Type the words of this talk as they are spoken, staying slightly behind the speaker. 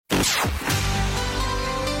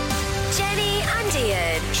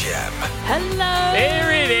Gem. Hello. Here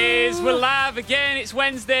it is. We're live again. It's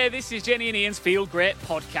Wednesday. This is Jenny and Ian's Feel Great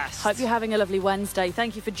podcast. Hope you're having a lovely Wednesday.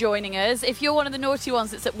 Thank you for joining us. If you're one of the naughty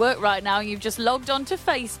ones that's at work right now and you've just logged on to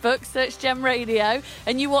Facebook, search Gem Radio,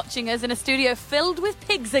 and you're watching us in a studio filled with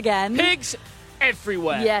pigs again. Pigs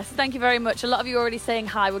everywhere. Yes, thank you very much. A lot of you are already saying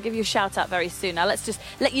hi. We'll give you a shout out very soon. Now, let's just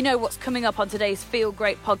let you know what's coming up on today's Feel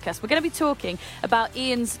Great podcast. We're going to be talking about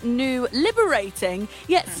Ian's new liberating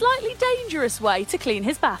yet slightly dangerous way to clean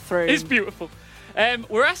his bathroom. It's beautiful.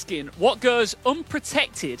 We're asking what goes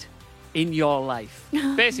unprotected in your life.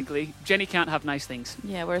 Basically, Jenny can't have nice things.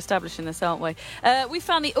 Yeah, we're establishing this, aren't we? We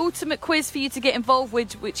found the ultimate quiz for you to get involved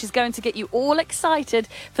with, which is going to get you all excited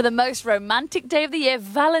for the most romantic day of the year,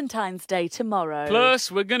 Valentine's Day, tomorrow.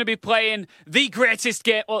 Plus, we're going to be playing the greatest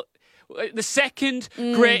game, well, the second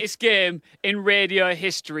greatest game in radio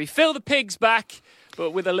history. Fill the pigs back,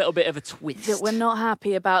 but with a little bit of a twist. That we're not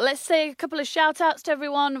happy about. Let's say a couple of shout-outs to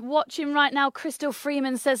everyone watching right now. Crystal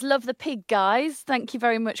Freeman says, love the pig, guys. Thank you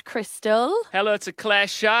very much, Crystal. Hello to Claire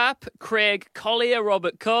Sharp, Craig Collier,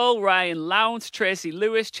 Robert Cole, Ryan Lount, Tracy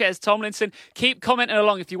Lewis, Ches Tomlinson. Keep commenting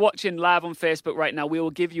along. If you're watching live on Facebook right now, we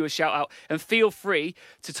will give you a shout-out. And feel free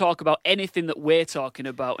to talk about anything that we're talking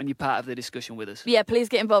about and you're part of the discussion with us. Yeah, please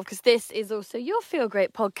get involved because this is also your Feel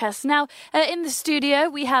Great podcast. Now, in the studio,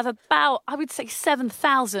 we have about, I would say,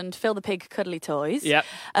 7,000 Phil the Pig cuddly toys. Yep.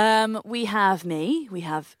 We have me, we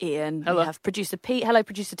have Ian, Hello. we have producer Pete. Hello,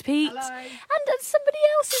 producer Pete. Hello. And somebody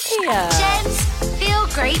else is here. Jen's Feel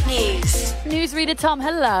Great News. Newsreader Tom,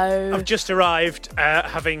 hello. I've just arrived,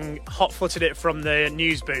 having hot-footed it from the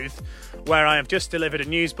news booth, where I have just delivered a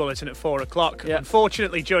news bulletin at 4 o'clock. Yeah.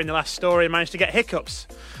 Unfortunately, during the last story, I managed to get hiccups.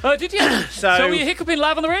 Oh, did you? So were you hiccuping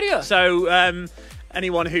live on the radio? So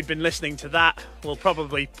anyone who'd been listening to that will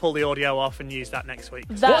probably pull the audio off and use that next week.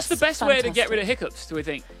 What's the best way to get rid of hiccups, do we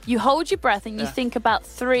think? You hold your breath and you think about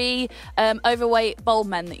 3 overweight bald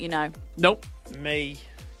men that you know. Nope. Me.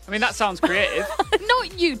 I mean, that sounds creative.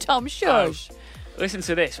 Not you, Tom, shush. Listen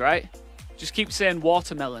to this, right? Just keep saying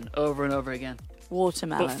watermelon over and over again.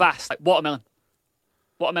 Watermelon. But fast. Like watermelon.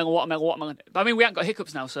 Watermelon, watermelon, watermelon. I mean, we haven't got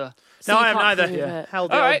hiccups now, so... So No, you I haven't can't either. prove it.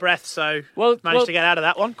 Held the All old right. breath, so Well, managed to get out of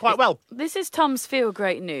that one quite well. This is Tom's Feel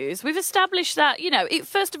Great News. We've established that,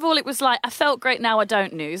 first of all, it was like, I felt great, now I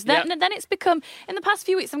don't news. Then it's become, in the past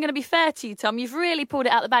few weeks, I'm going to be fair to you, Tom, you've really pulled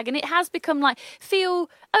it out of the bag, and it has become like, feel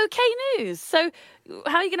okay news. So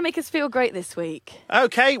how are you going to make us feel great this week?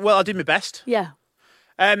 Okay, well, I did my best. Yeah.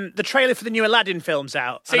 The trailer for the new Aladdin film's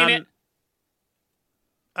out. Seen and it.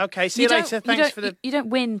 Okay, see you later. Thanks for the... You don't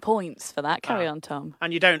win points for that. Carry on, Tom.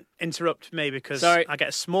 And you don't interrupt me because Sorry. I get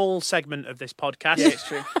a small segment of this podcast Yeah, it's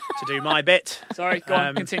true. to do my bit. Sorry, go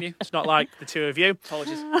on, continue. It's not like the two of you.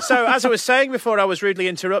 Apologies. So, as I was saying before I was rudely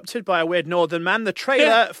interrupted by a weird northern man, the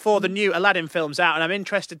trailer for the new Aladdin film's out, and I'm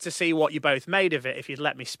interested to see what you both made of it. If you'd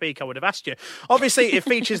let me speak, I would have asked you. Obviously, it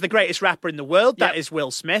features the greatest rapper in the world, that is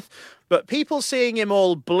Will Smith, but people seeing him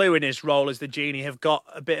all blue in his role as the genie have got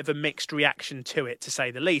a bit of a mixed reaction to it, to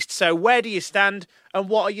say the least. So, where do you stand, and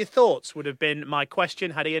what are your thoughts, would have been my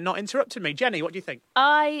question had he not interrupted me. Jenny, what do you think?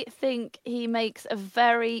 I think he makes a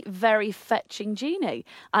very, very fetching genie.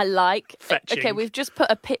 I like... Fetching. Okay, we've just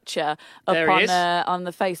put a picture up There he is. on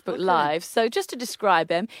the Facebook Live. So just to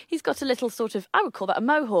describe him, he's got a little sort of, I would call that a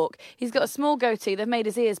mohawk. He's got a small goatee. They've made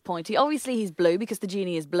his ears pointy. Obviously, he's blue because the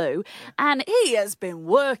genie is blue. And he has been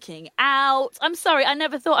working out. I'm sorry, I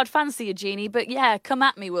never thought I'd fancy a genie, but yeah, come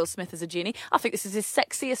at me, Will Smith, as a genie. I think this is his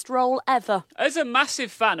sexiest role ever. As a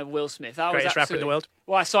massive fan of Will Smith, Greatest rapper in the world.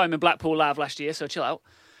 Well, I saw him in Blackpool Live last year, so chill out.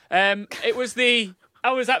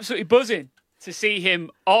 I was absolutely buzzing to see him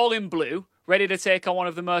all in blue, ready to take on one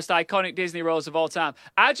of the most iconic Disney roles of all time.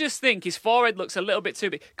 I just think his forehead looks a little bit too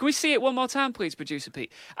big. Can we see it one more time, please, producer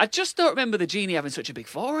Pete? I just don't remember the genie having such a big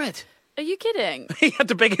forehead. Are you kidding? He had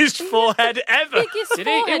the biggest forehead ever. Biggest Did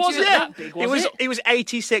he? forehead. It wasn't you- that big, was it? It was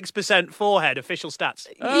 86% forehead, official stats.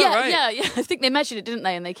 Oh, yeah, right. yeah. I think they measured it, didn't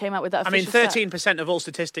they? And they came out with that. I mean, official stat. 13% of all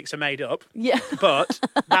statistics are made up, Yeah. but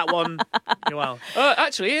that one, well,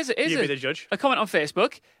 Actually, here's you be the judge. a comment on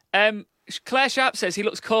Facebook. Claire Sharp says he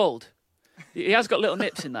looks cold. He has got little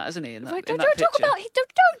nips in that, hasn't he? In that, Right, in don't that talk picture. about.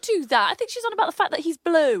 Don't do that. I think she's on about the fact that he's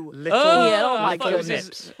blue. Little, Yeah, oh my I thought it was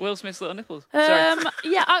goodness. his Will Smith's little nipples. Sorry.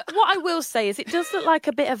 Yeah. What I will say is, it does look like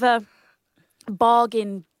a bit of a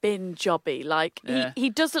bargain bin jobby. Like Yeah. he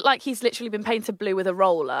does look like he's literally been painted blue with a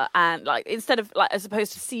roller, and like instead of like as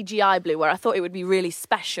opposed to CGI blue where I thought it would be really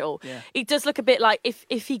special. Yeah. It does look a bit like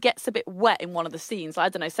if he gets a bit wet in one of the scenes, I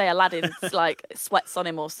don't know, say Aladdin's like sweats on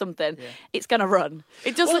him or something, it's gonna run.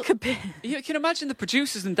 It does look a bit. You can imagine the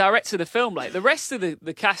producers and directors of the film, like the rest of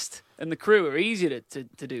the cast and the crew are easier to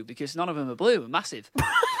do because none of them are blue and massive.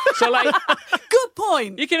 So like, Good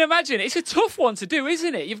point. you can imagine it's a tough one to do,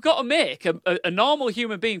 isn't it? You've got to make a normal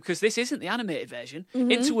human being, because this isn't the animated version,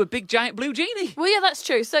 into a big giant blue genie. Well, yeah, that's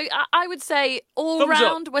true. So I would say all Thumbs up.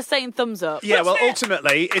 round, we're saying thumbs up. Yeah, well,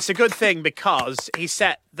 ultimately, it's a good thing because he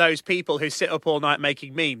set those people who sit up all night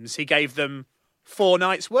making memes, he gave them 4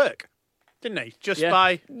 nights' work, didn't he? Just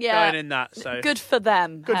by going in that. So Good for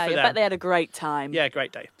them. Good for I them. bet they had a great time. yeah,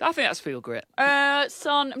 great day. I think that's feel great.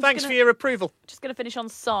 Son, I'm Thanks for your approval. just going to finish on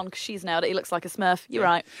Son because she's nailed it. He looks like a Smurf. You're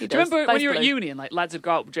right. He Do you does. remember Both when you were at blue. uni and like lads would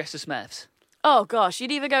go out dressed as Smurfs? Oh, gosh.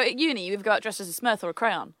 You'd either go at uni, you either go out dressed as a Smurf or a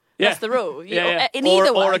crayon. Yeah. That's the rule. Yeah. In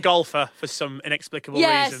either way. Or a golfer for some inexplicable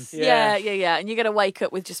Yes, reason. yeah. And you're going to wake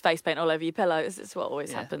up with just face paint all over your pillows. It's what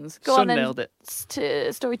always happens. Go Sun on then. nailed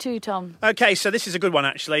it. Story 2, Tom. Okay, so this is a good one,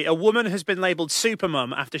 actually. A woman has been labelled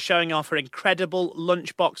supermum after showing off her incredible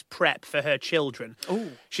lunchbox prep for her children.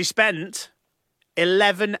 Ooh. She spent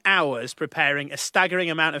 11 hours preparing a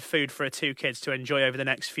staggering amount of food for her 2 kids to enjoy over the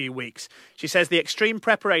next few weeks. She says the extreme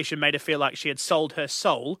preparation made her feel like she had sold her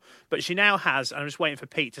soul, but she now has, and I'm just waiting for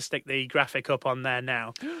Pete to stick the graphic up on there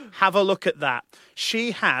now. Have a look at that.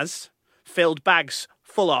 She has filled bags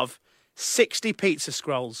full of 60 pizza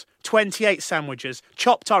scrolls, 28 sandwiches,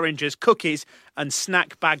 chopped oranges, cookies, and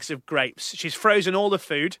snack bags of grapes. She's frozen all the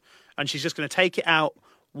food, and she's just going to take it out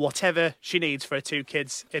whatever she needs for her 2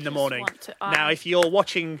 kids in the morning. Now, if you're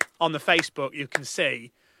watching on the Facebook, you can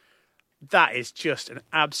see that is just an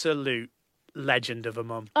absolute legend of a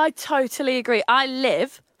mum. I totally agree. I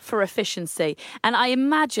live for efficiency. And I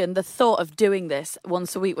imagine the thought of doing this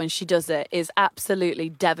once a week when she does it is absolutely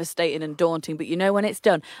devastating and daunting. But you know, when it's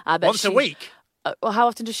done, I bet Once a week? Well, how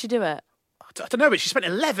often does she do it? I don't know, but she spent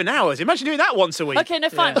 11 hours. Imagine doing that once a week. Okay, no,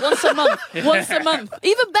 fine. Once a month. Once a month.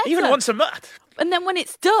 Even better. Even once a month. And then when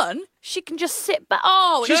it's done, she can just sit back.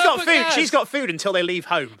 Oh, She's no, got but food. yes. She's got food until they leave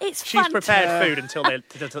home. It's She's prepared fantastic. food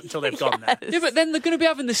until they've gone there. Yeah, but then they're going to be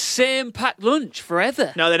having the same packed lunch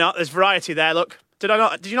forever. No, they're not. There's variety there. Look, did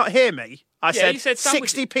you not hear me? I Yeah, you said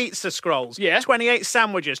sandwiches. 60 pizza scrolls, Yeah. 28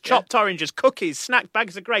 sandwiches, chopped oranges, cookies, snack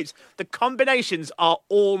bags of grapes. The combinations are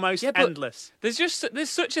almost Yeah, but endless. There's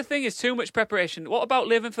such a thing as too much preparation. What about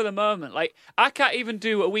living for the moment? Like, I can't even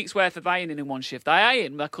do a week's worth of ironing in one shift. I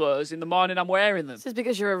iron my clothes in the morning I'm wearing them. This is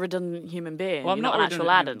because you're a redundant human being. Well, I'm you're not not a an actual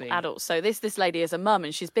redundant human being. adult. So this lady is a mum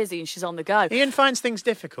and she's busy and she's on the go. Ian finds things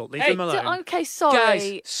difficult. Leave him alone. Okay, sorry.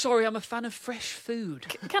 Guys, sorry, I'm a fan of fresh food.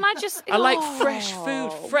 Can I just... I like fresh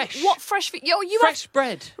food, fresh. What fresh food? Yo, you Fresh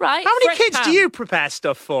bread. Right. How many fresh kids do ham. you prepare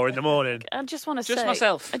stuff for in the morning? I just want to say... Just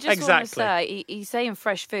myself. I just want Exactly. to say, he's saying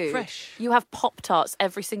fresh food. Fresh. You have Pop-Tarts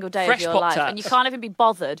every single day Fresh of your life. Pop-Tarts. And you can't even be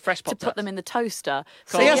bothered Fresh to put Pop-Tarts. them in the toaster.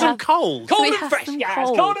 So he has you them have- cold. Cold So he and has fresh, them guys.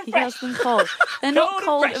 cold. Cold and He fresh. has them cold. They're not Cold and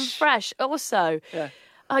cold and fresh. fresh. Also, Yeah.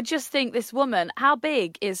 I just think this woman, how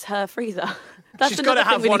big is her freezer? That's She's got to another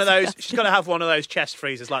thing have we one need of to those. She's got to have one of those chest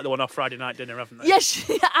freezers like the one off Friday night dinner, haven't they? Yes,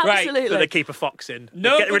 absolutely. That they keep a fox in.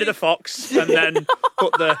 Nobody- Get rid of the fox and then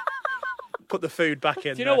put the food back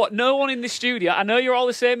in. Do you know what? No one in this studio, I know you're all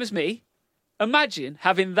the same as me. Imagine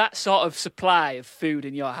having that sort of supply of food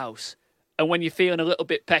in your house. And when you're feeling a little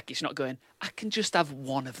bit peckish, not going, I can just have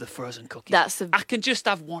one of the frozen cookies. I can just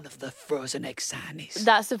have one of the frozen egg sarnies.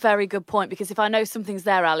 That's a very good point because if I know something's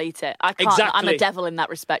there, I'll eat it. I can't. Exactly. I'm a devil in that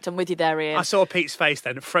respect. I'm with you there, Ian. I saw Pete's face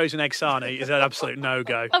then. Frozen egg sarnie is an absolute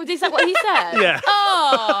no-go. Oh, is that what he said? Yeah.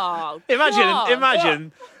 Oh, God.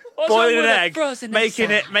 Imagine What's boiling wrong an with a egg, frozen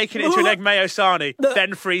making egg it into an egg mayo sarnie,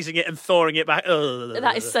 then freezing it and thawing it back. Ugh.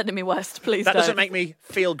 That is sending me west. Please That don't. doesn't make me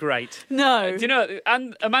feel great. No. Do you know,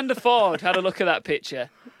 and Amanda Ford had a look at that picture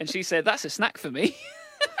and she said, that's a snack for me.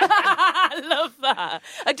 I love that.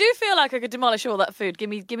 I do feel like I could demolish all that food. Give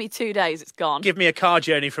me 2 days. It's gone. Give me a car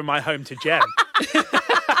journey from my home to Jem.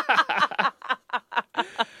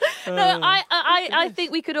 No, I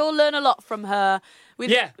think we could all learn a lot from her. We'd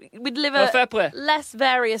live Well, a fair play. less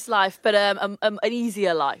various life, but an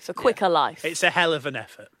easier life, a quicker life. It's a hell of an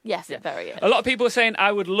effort. Yes, it very is. A lot of people are saying,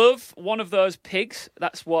 I would love one of those pigs.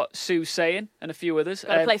 That's what Sue's saying, and a few others.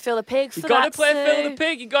 Got to play Phil the Pig for You got that, to play Sue. Phil the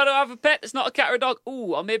Pig. You got to have a pet that's not a cat or a dog.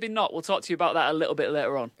 Ooh, or maybe not. We'll talk to you about that a little bit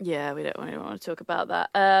later on. Yeah, we don't want to talk about that.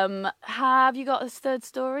 Have you got a third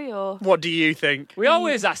story or? What do you think? We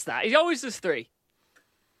always ask that. He always does 3.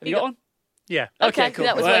 Have you got one? Yeah. Okay, cool.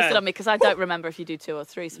 That was Well, wasted on me because I don't remember if you do 2 or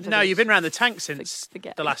 3. No, you've been round the tank since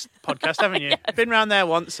Forget. the last podcast, haven't you? Been round there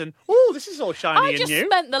once and, oh, this is all shiny I and just new.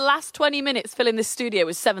 spent the last 20 minutes filling this studio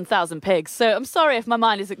with 7,000 pigs, so I'm sorry if my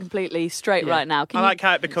mind isn't completely straight right now. Can I like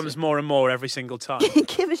how it becomes more and more every single time. you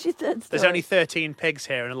give us your third story? There's only 13 pigs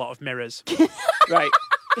here and a lot of mirrors. Right.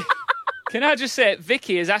 Can I just say,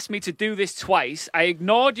 Vicky has asked me to do this twice. I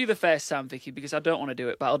ignored you the first time, Vicky, because I don't want to do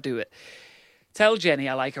it, but I'll do it. Tell Jenny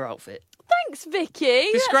I like her outfit. Thanks, Vicky.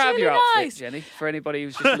 Describe That's really your outfit, nice. Jenny, for anybody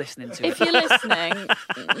who's just listening to If it. you're listening,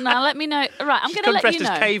 now let me know. Right, I'm going to Come let dressed you as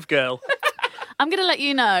know. Cave Girl. I'm going to let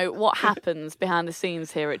you know what happens behind the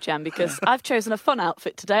scenes here at Gem because I've chosen a fun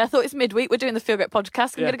outfit today. I thought it's midweek. We're doing the Feel Great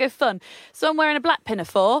podcast. I'm going to go fun. So I'm wearing a black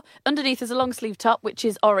pinafore. Underneath is a long sleeve top, which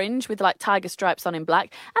is orange with like tiger stripes on in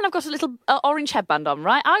black. And I've got a little orange headband on,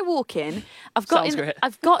 right? I walk in. I've Sounds great.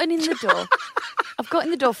 gotten in the door. I've got in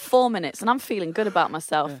the door 4 minutes and I'm feeling good about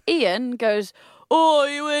myself. Ian goes, "Oh, are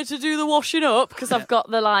you here to do the washing up?" Because I've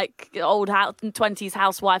got the like old 20s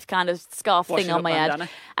housewife kind of scarf Washing thing on up my bandana.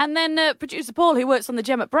 head. And then producer Paul, who works on the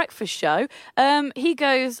Gem at Breakfast show, he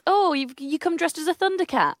goes, "Oh, you come dressed as a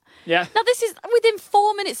Thundercat." Yeah. Now, this is within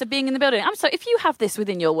 4 minutes of being in the building. I'm sorry, if you have this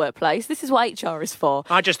within your workplace, this is what HR is for.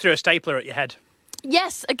 I just threw a stapler at your head.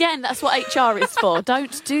 Yes, again, that's what HR is for.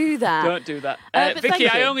 Don't do that. Don't do that. But Vicky,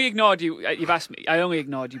 thank I you. only ignored you. You've asked me. I only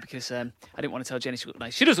ignored you because I didn't want to tell Jenny she looked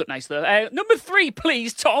nice. She does look nice, though. Number 3,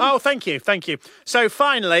 please, Tom. Oh, thank you. So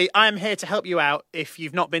finally, I'm here to help you out if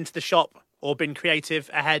you've not been to the shop or been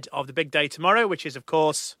creative ahead of the big day tomorrow, which is, of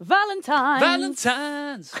course,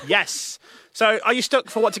 Valentine's. yes. So are you stuck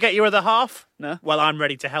for what to get your other half? No. Well, I'm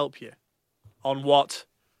ready to help you on what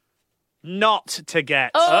not to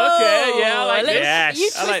get. Okay, yeah, I like let's- this. Yes.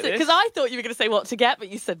 You I like twisted this. because I thought you were going to say what to get, but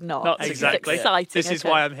you said not. Not This is Exactly. exciting. This is okay.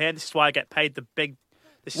 why I'm here. This is why I get paid the big.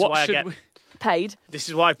 This is What why I should get. we... paid. This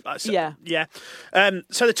is why. Yeah. Yeah.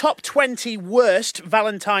 So the top 20 worst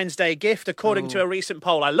Valentine's Day gift, according to a recent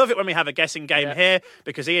poll. I love it when we have a guessing game Yeah. here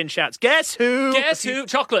because Ian shouts, "Guess who?" Guess who?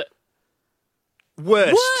 Chocolate.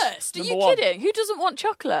 Worst. Worst? Are Number you 1. kidding? Who doesn't want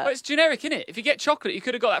chocolate? Well, it's generic, innit? If you get chocolate, you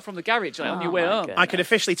could have got that from the garage like, on your way my home. goodness. I can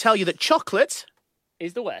officially tell you that chocolate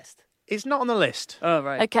Is the West. is not on the list. Oh,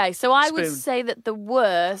 right. Okay, so I would Spoon. say that the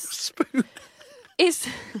worst Spoon. is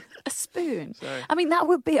a spoon. Sorry. I mean, that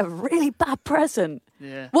would be a really bad present.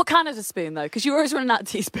 Yeah. What kind of a spoon, though? Because you're always running out of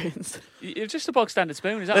teaspoons. It's just a bog standard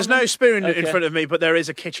spoon. Is that There's on no spoon in Okay. front of me, but there is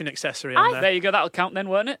a kitchen accessory on there. There you go. That'll count then,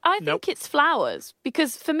 won't it? I think Nope. it's flowers.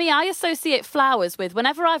 Because for me, I associate flowers with,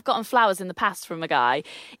 whenever I've gotten flowers in the past from a guy,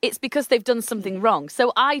 it's because they've done something wrong.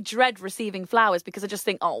 So I dread receiving flowers because I just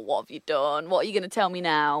think, oh, what have you done? What are you going to tell me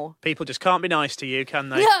now? People just can't be nice to you, can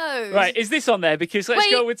they? No! Right. Is this on there? Because let's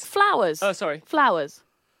Wait, go with. flowers. Oh, sorry. Flowers.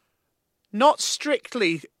 Not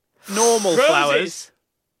strictly normal Roses. flowers.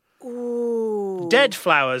 Ooh. Dead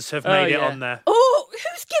flowers have made it yeah. on there. Oh,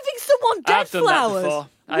 who's giving someone dead I've done flowers? that before.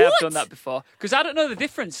 I have What? done that before. Because I don't know the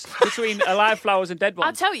difference between alive flowers and dead I'll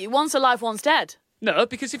ones. tell you, one's alive, one's dead. No,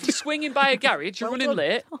 because if you're swinging by a garage, you're running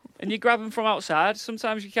late, and you grab them from outside.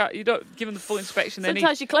 Sometimes you can't. You don't give them the full inspection they need.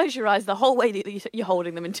 Sometimes you close your eyes the whole way that you're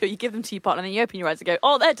holding them until you give them to your partner, and then you open your eyes and go,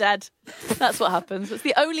 oh, they're dead. That's what happens. It's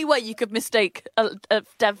the only way you could mistake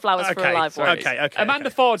dead flowers for Okay, a live sorry. one. Okay.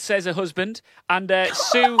 Amanda Ford says a husband, and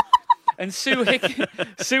Sue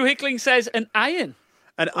Sue Hickling says an iron.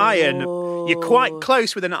 An iron. You're quite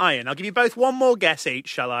close with an iron. I'll give you both one more guess each,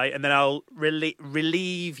 shall I? And then I'll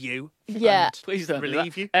relieve you. Yeah. And Please don't do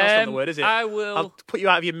relieve that. you. That's not the word, is it? I will. I'll put you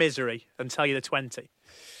out of your misery and tell you the 20.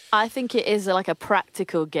 I think it is like a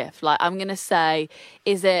practical gift. Like, I'm going to say,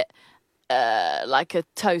 is it like a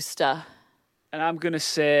toaster? And I'm going to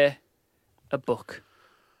say a book.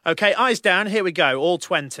 Okay, eyes down. Here we go. All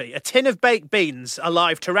 20. A tin of baked beans, a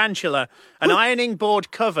live tarantula, an ironing board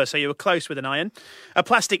cover, so you were close with an iron, a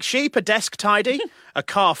plastic sheep, a desk tidy, a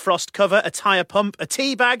car frost cover, a tyre pump, a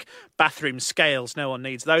tea bag, bathroom scales. No one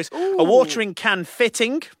needs those. A watering can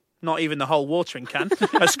fitting. Not even the whole watering can.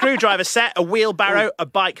 A screwdriver set, a wheelbarrow, a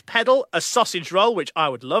bike pedal, a sausage roll, which I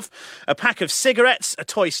would love, a pack of cigarettes, a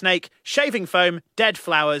toy snake, shaving foam, dead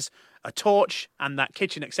flowers, a torch, and that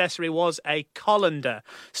kitchen accessory was a colander.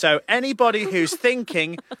 So anybody who's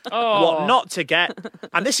thinking what not to get,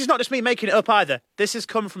 and this is not just me making it up either, this has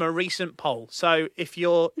come from a recent poll. So if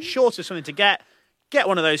you're short of something to get, get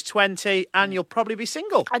one of those 20 and you'll probably be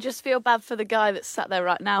single. I just feel bad for the guy that's sat there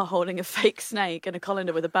right now holding a fake snake and a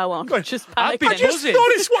colander with a bow on. Just I'd be panicking. I just buzzing. thought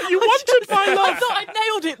it's what you wanted, my I love. thought I'd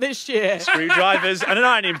nailed it this year. Screwdrivers and an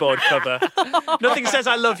ironing board cover. Nothing says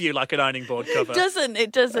I love you like an ironing board cover. It doesn't,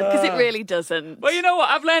 because it really doesn't. Well, you know what?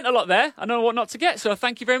 I've learnt a lot there. I know what not to get, so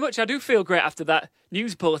thank you very much. I do feel great after that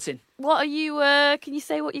news bulletin. What are you, can you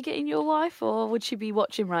say what you're getting your wife, or would she be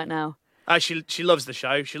watching right now? She loves the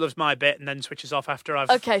show. She loves my bit and then switches off after I've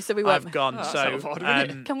won't. gone. that's So not odd,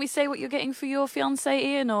 isn't it? Can we say what you're getting for your fiancé,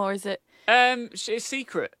 Ian, or is it... It's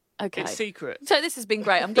secret. Okay. It's secret. So this has been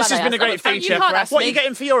great. I'm glad this has I been a asked. great You feature. can't ask What me. are you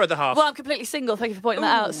getting for your other half? Well, I'm completely single. Thank you for pointing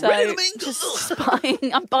that out. So ready to mingle. just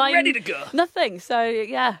buying. I'm buying Ready to go. nothing. So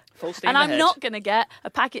yeah, Full steam and I'm ahead. not going to get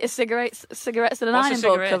a packet of cigarettes and an What's a ironing board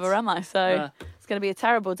cigarette? cover, am I? So it's going to be a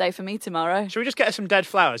terrible day for me tomorrow. Should we just get her some dead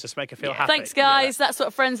flowers just to make her feel happy? Thanks, guys. That's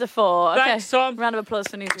what friends are for. Okay. Thanks, Tom. Round of applause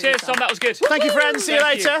for news. Cheers, Tom. That was good. Thank you, friends. See you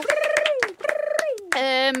Thank you. later.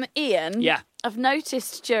 Ian. Yeah. I've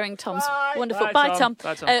noticed during Tom's wonderful Bye, Tom.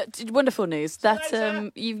 Tom. Bye, Tom. Wonderful news that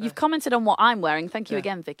later. you've commented on what I'm wearing. Thank you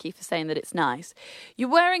again, Vicky, for saying that it's nice. You're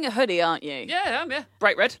wearing a hoodie, aren't you? Yeah, yeah.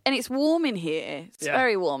 Bright red. And it's warm in here. It's Yeah.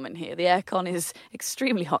 very warm in here. The aircon is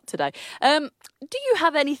extremely hot today. Do you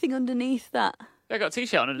have anything underneath that? I got a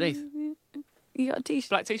t-shirt underneath. You got a t-shirt.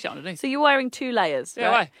 Black t-shirt underneath. So you're wearing two layers. Yeah,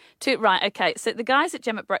 right? why? Right. Okay. So the guys at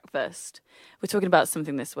Gem at Breakfast were talking about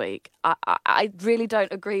something this week. I really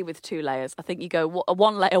don't agree with two layers. I think you go a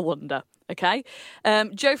one layer wonder. Okay.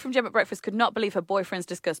 Jo from Gem at Breakfast could not believe her boyfriend's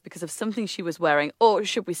disgust because of something she was wearing, or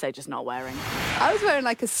should we say, just not wearing. I was wearing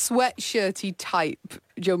like a sweatshirty type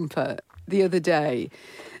jumper the other day,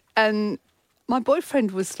 and my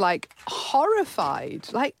boyfriend was like horrified.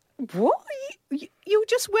 Like, what? You're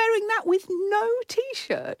just wearing that with no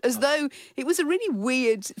t-shirt, as though it was a really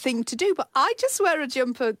weird thing to do. But I just wear a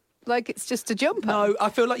jumper like it's just a jumper. No, I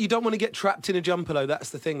feel like you don't want to get trapped in a jumper, though.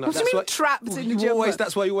 That's the thing. Like, What do you that's mean why- trapped in a you jumper? always,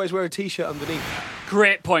 that's why you always wear a t-shirt underneath.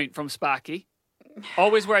 Great point from Sparky.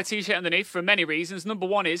 Always wear a t-shirt underneath for many reasons. Number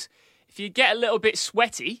one is if you get a little bit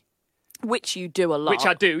sweaty, Which you do a lot. which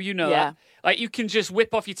I do, you know Yeah. that. Like you can just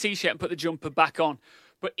whip off your t-shirt and put the jumper back on.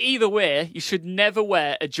 But either way, you should never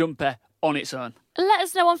wear a jumper on its own. Let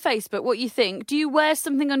us know on Facebook what you think. Do you wear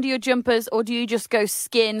something under your jumpers, or do you just go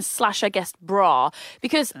skin / I guess bra?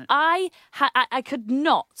 Because I could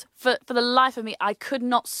not, for the life of me, I could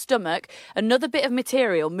not stomach another bit of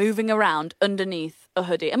material moving around underneath a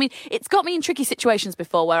hoodie. I mean, it's got me in tricky situations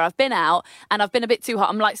before where I've been out and I've been a bit too hot.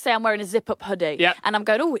 I'm like, say I'm wearing a zip-up hoodie, Yep. and I'm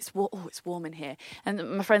going, it's warm in here.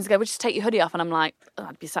 And my friends go, well, just take your hoodie off. And I'm like,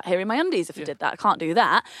 I'd be sat here in my undies if I did that. I can't do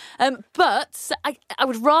that. But I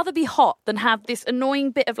would rather be hot than have this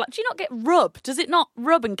annoying bit of like, do you not get rub? Does it not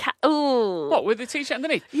rub and oh? What, with the t-shirt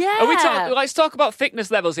underneath? Yeah. Let's talk about thickness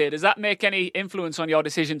levels here. Does that make any influence on your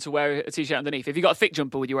decision to wear a t-shirt underneath? If you got a thick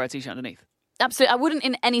jumper, would you wear a t-shirt underneath? Absolutely, I wouldn't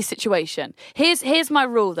in any situation. Here's my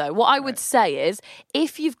rule though. What I would say is,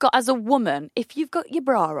 if you've got, as a woman, if you've got your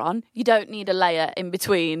bra on, you don't need a layer in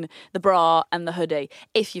between the bra and the hoodie.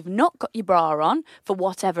 If you've not got your bra on, for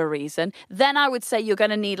whatever reason, then I would say you're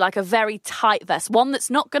going to need like a very tight vest, one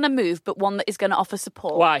that's not going to move, but one that is going to offer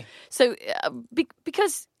support. Why? So,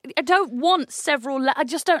 because I don't want several. I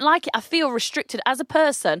just don't like it. I feel restricted as a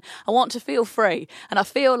person. I want to feel free, and I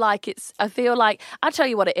feel like I tell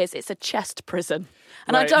you what it is. It's a chest prison,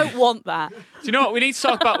 and I Right. don't want that. Do you know what we need to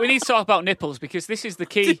talk about? We need to talk about nipples because this is the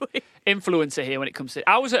key influencer here when it comes to.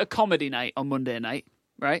 I was at a comedy night on Monday night,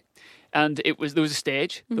 right? And there was a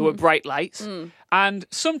stage. There were bright lights, and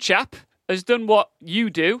some chap has done what you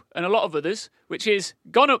do and a lot of others, which is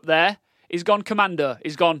gone up there. He's gone commando.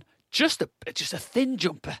 He's gone just a thin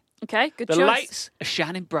jumper. Okay, good The choice. lights are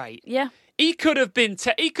shining bright. Yeah. He could have been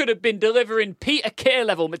delivering Peter Kay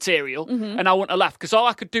level material, and I wouldn't have laughed because all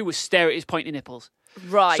I could do was stare at his pointy nipples.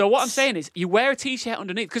 Right. So what I'm saying is, you wear a t-shirt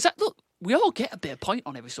underneath because look, we all get a bit of point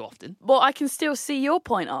on every so often. Well, I can still see your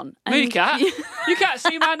point on. No, you can't. You can't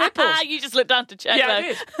see my nipples. You just looked down to check. Yeah, I though.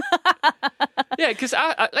 did. Yeah, because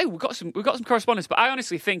we've got some correspondence, but I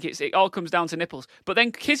honestly think it all comes down to nipples. But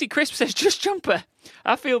then Kizzy Crisp says just jumper.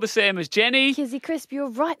 I feel the same as Jenny. Kizzy Crisp, you're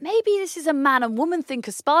right. Maybe this is a man and woman thing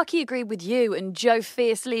because Sparky agreed with you and Joe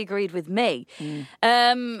fiercely agreed with me.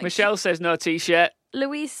 Michelle says no t-shirt.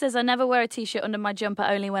 Louise says, I never wear a t-shirt under my jumper,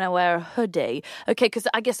 only when I wear a hoodie. Okay, because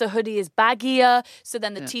I guess a hoodie is baggier, so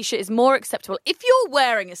then the t-shirt is more acceptable. If you're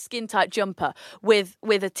wearing a skin-tight jumper with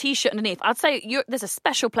a t-shirt underneath, I'd say there's a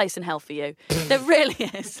special place in hell for you. There really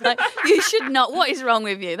is. Like, you should not. What is wrong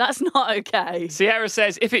with you? That's not okay. Sierra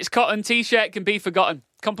says if it's cotton, t-shirt can be forgotten.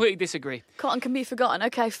 Completely disagree. Cotton can be forgotten.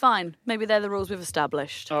 Okay, fine. Maybe they're the rules we've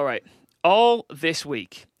established. All right. all this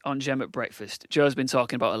week on Gem at Breakfast, Joe's been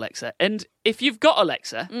talking about Alexa. And if you've got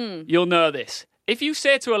Alexa, you'll know this. If you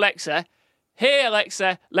say to Alexa, "Hey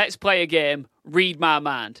Alexa, let's play a game, read my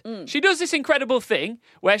mind." She does this incredible thing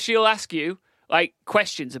where she'll ask you like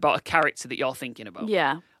questions about a character that you're thinking about.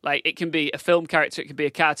 Yeah. Like it can be a film character, it can be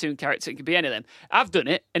a cartoon character, it can be any of them. I've done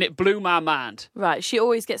it and it blew my mind. Right. She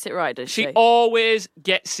always gets it right, does she? She always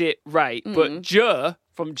gets it right. But Joe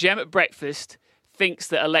from Gem at Breakfast thinks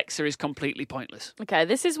that Alexa is completely pointless. Okay,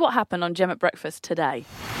 this is what happened on Gem at Breakfast today.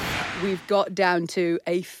 We've got down to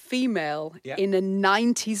a female in a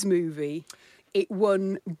 90s movie. It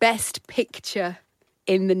won Best Picture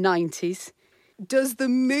in the 90s. Does the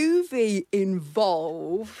movie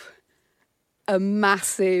involve a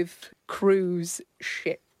massive cruise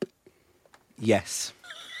ship? Yes.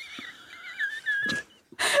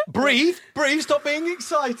 Breathe, stop being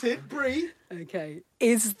excited, breathe. Okay.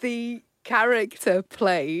 Is the character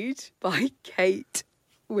played by Kate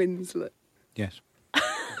Winslet? Yes.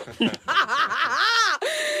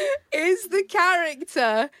 Is the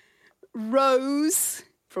character Rose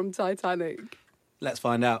from Titanic? Let's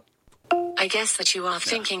find out. I guess that you are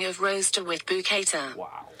thinking of Rose DeWitt Bukater.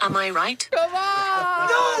 Wow. Am I right? Come on!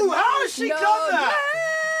 No, how has she done that?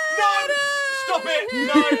 No, stop it.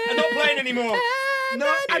 No, I'm not playing anymore.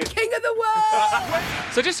 No, I'm king of the world!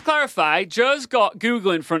 So just to clarify, Joe's got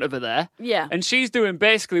Google in front of her there. Yeah. And she's doing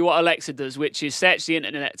basically what Alexa does, which is search the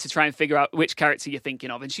internet to try and figure out which character you're thinking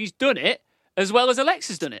of. And she's done it as well as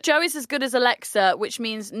Alexa's done it. Joe is as good as Alexa, which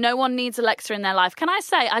means no one needs Alexa in their life. Can I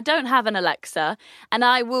say I don't have an Alexa, and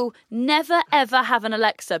I will never ever have an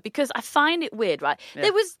Alexa because I find it weird, right? Yeah.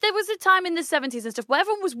 There was a time in the 70s and stuff where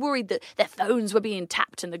everyone was worried that their phones were being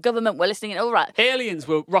tapped and the government were listening and all right. Aliens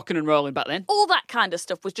were rocking and rolling back then. All that kind of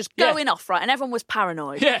stuff was just going off, right? And everyone was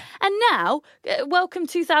paranoid. Yeah. And now, welcome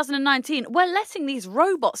 2019, we're letting these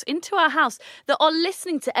robots into our house that are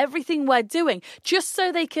listening to everything we're doing just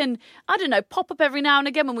so they can, I don't know, pop up every now and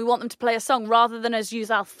again when we want them to play a song rather than us use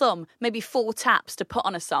our thumb, maybe 4 taps to put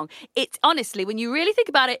on a song. It's honestly, when you really think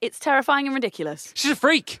about it, it's terrifying and ridiculous. She's a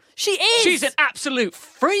freak. She is. She's an absolute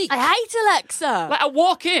freak. I hate Alexa. Like I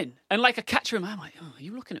walk in and like I catch her in my, I'm like, oh, are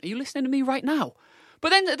you listening to me right now? But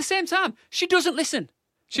then at the same time, she doesn't listen.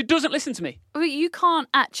 She doesn't listen to me. Well, you can't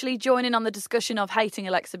actually join in on the discussion of hating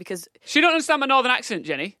Alexa because... She don't understand my northern accent,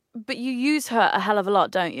 Jenny. But you use her a hell of a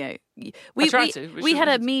lot, don't you? We had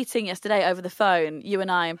a meeting yesterday over the phone, you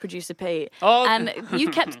and I and producer Pete, and you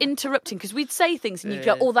kept interrupting because we'd say things and you'd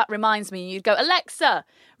go, "Oh, that reminds me," and you'd go, "Alexa,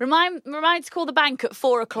 remind to call the bank at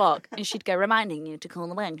 4:00," and she'd go, "Reminding you to call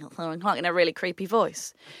the bank at 4:00," in a really creepy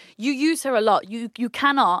voice. You use her a lot. You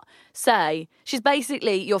cannot say she's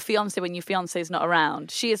basically your fiance when your fiance is not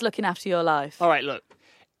around. She is looking after your life. All right, look,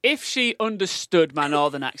 if she understood my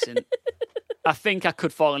northern accent, I think I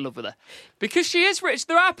could fall in love with her. Because she is rich.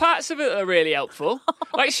 There are parts of it that are really helpful.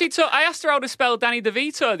 Like I asked her how to spell Danny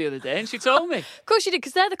DeVito the other day and she told me. Of course you did,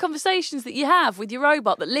 because they're the conversations that you have with your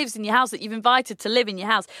robot that lives in your house, that you've invited to live in your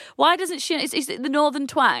house. Why doesn't she... Is it the northern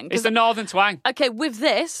twang? It's the northern twang. Okay, with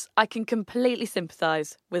this, I can completely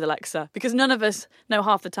sympathise with Alexa, because none of us know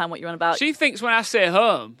half the time what you're on about. She thinks when I say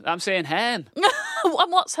home, I'm saying ham.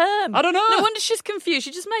 And what's home? I don't know. No wonder she's confused.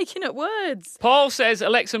 She's just making up words. Paul says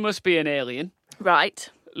Alexa must be an alien. Right.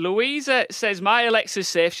 Louisa says my Alexa's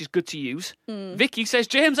safe, she's good to use. Vicky says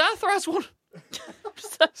James Arthur has one.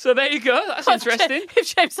 So there you go. That's interesting.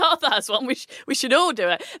 If James Arthur has one, we should all do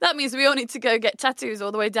it. That means we all need to go get tattoos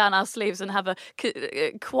all the way down our sleeves and have a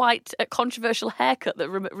quite a controversial haircut that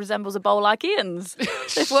resembles a bowl like Ian's.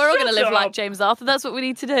 If we're all going to live like James Arthur, that's what we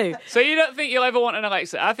need to do. So you don't think you'll ever want an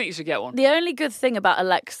Alexa? I think you should get one. The only good thing about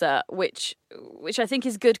Alexa, which I think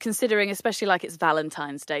is good considering, especially like it's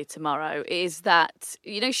Valentine's Day tomorrow, is that,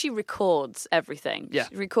 she records everything. Yeah.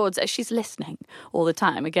 She records, she's listening all the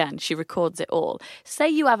time. Again, she records it all. Say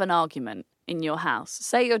you have an argument in your house.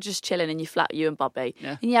 Say you're just chilling in your flat, you and Bobby,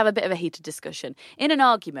 and you have a bit of a heated discussion. In an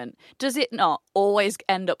argument, does it not always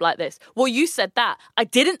end up like this? Well, you said that. I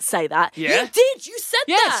didn't say that. Yeah. You did. You said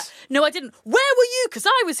that. No, I didn't. Where were you? Because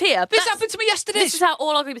I was here. This happened to me yesterday. This is how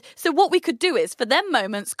all arguments... So what we could do is, for them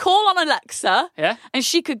moments, call on Alexa, and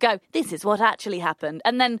she could go, this is what actually happened.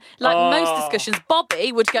 And then, like most discussions,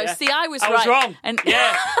 Bobby would go, see, I was right. I was wrong. And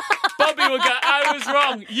Bobby would go, I was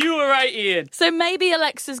wrong. You were right, Ian. So maybe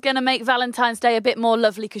Alexa's going to make Valentine's Day a bit more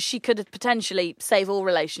lovely because she could potentially save all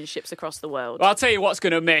relationships across the world. Well, I'll tell you what's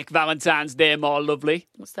going to make Valentine's Day more lovely.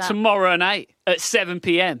 What's that? Tomorrow night at 7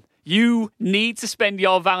 p.m. You need to spend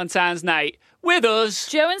your Valentine's night with us.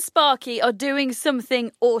 Joe and Sparky are doing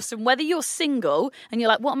something awesome. Whether you're single and you're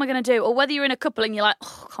like, what am I going to do? Or whether you're in a couple and you're like,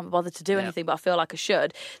 oh, I can't bother to do anything, but I feel like I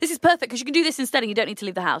should. This is perfect because you can do this instead and you don't need to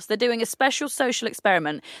leave the house. They're doing a special social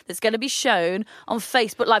experiment that's going to be shown on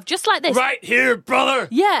Facebook Live, just like this. Right here, brother.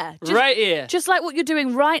 Yeah. Right here. Just like what you're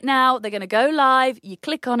doing right now. They're going to go live. You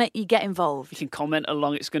click on it. You get involved. You can comment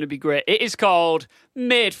along. It's going to be great. It is called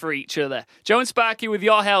Made for Each Other. Joe and Sparky, with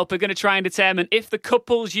your help, are going to try and determine if the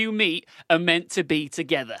couples you meet are meant to be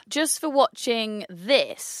together. Just for watching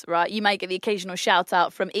this, right, you may get the occasional shout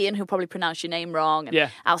out from Ian, who'll probably pronounce your name wrong. And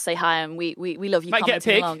I'll say hi and we love you Might get a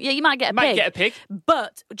commenting pig. along. Yeah, you might get a pig.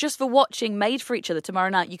 But just for watching Made for Each Other tomorrow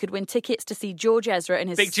night, you could win tickets to see George Ezra in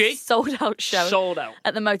his Big G? sold-out show. Sold out.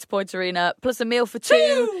 At the Motorpoint Arena, plus a meal for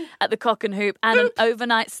two at the Cock and Hoop and an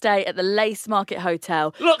overnight stay at the Lace Market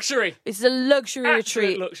Hotel. Luxury. This is a luxury Absolute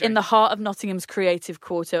retreat luxury. in the heart of Nottingham's creative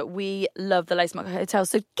quarter. We love the Lace Market Hotel,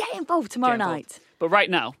 so get involved tomorrow night. But right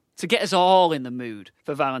now, to get us all in the mood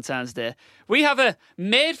for Valentine's Day, we have a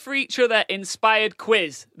Made for Each Other inspired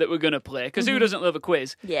quiz that we're going to play. Because who doesn't love a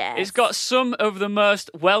quiz? Yes. It's got some of the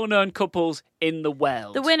most well-known couples in the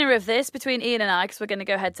world. The winner of this, between Ian and I, because we're going to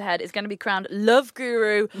go head-to-head, is going to be crowned Love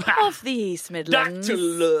Guru of the East Midlands. Dr.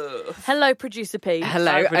 Love. Hello, Producer Pete.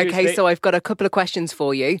 Hello. Hi, Producer Okay, Pete. so I've got a couple of questions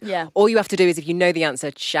for you. Yeah. All you have to do is, if you know the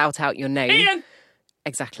answer, shout out your name. Ian!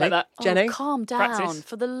 Exactly. Like that. Jenny? Oh, calm down. Practice.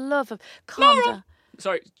 For the love of... Calm down.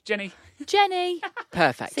 Sorry, Jenny. Jenny.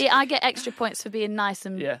 Perfect. See, I get extra points for being nice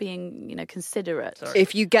and Yeah. being, considerate. Sorry.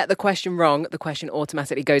 If you get the question wrong, the question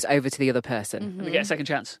automatically goes over to the other person. We get a second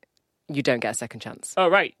chance. You don't get a second chance. Oh,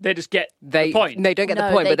 right. They just get the point. They don't get No,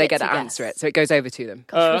 the point, they but they get get to to answer guess. it. So it goes over to them.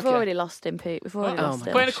 Gosh, we've okay. already lost him, Pete. We've already lost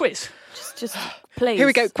him. Playing a quiz. Just please. Here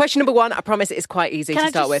we go. Question number one. I promise it is quite easy Can to I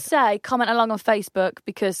start just with. say, comment along on Facebook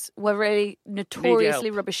because we're really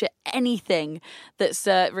notoriously rubbish at anything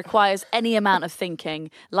that requires any amount of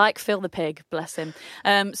thinking, like Phil the Pig, bless him.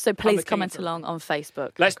 So please king comment of- along on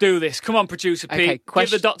Facebook. Let's do this. Come on, Producer Pete. Okay, Give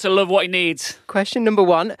question- the Dr. Love what he needs. Question number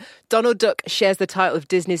one. Donald Duck shares the title of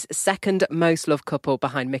Disney's second most loved couple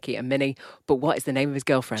behind Mickey and Minnie, but what is the name of his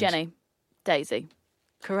girlfriend? Jenny, Daisy.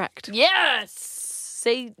 Correct. Yes!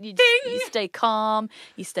 See, you stay calm,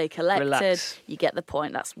 you stay collected, Relax. you get the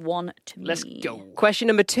point. That's one to me. Let's go. Question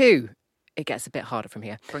number two. It gets a bit harder from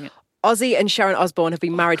here. Bring it. Ozzy and Sharon Osbourne have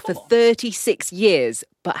been married for 36 years,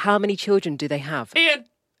 but how many children do they have? Ian,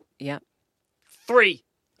 Yeah, 3.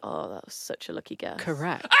 Oh, that was such a lucky guess.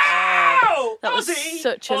 correct. Oh, That was Ozzy.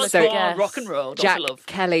 such a lucky Osbourne, guess. rock and roll. Dr. Jack, Love.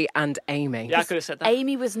 Kelly and Amy. Yeah, I could have said that.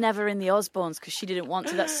 Amy was never in the Osbournes because she didn't want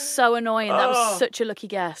to. That's so annoying. That was such a lucky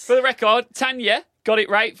guess. For the record, Tanya got it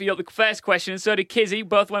right for the first question, and so did Kizzy.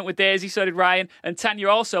 Both went with Daisy, so did Ryan, and Tanya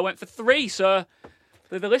also went for 3. So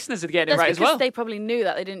the listeners are getting it That's right as because well. they probably knew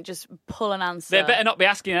that. They didn't just pull an answer. They better not be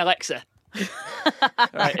asking Alexa.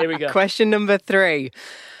 Right, here we go. Question number 3.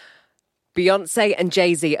 Beyonce and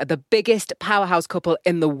Jay-Z are the biggest powerhouse couple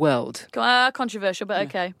in the world. Controversial, but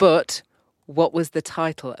okay. But what was the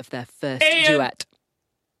title of their first Ian. duet?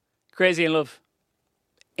 Crazy in Love.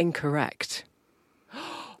 Incorrect.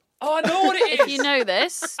 Oh, I know what it is. If you know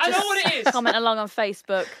this, I know just what it is. comment along on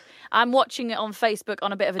Facebook. I'm watching it on Facebook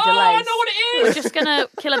on a bit of a delay. Oh, I know what it We're is. just going to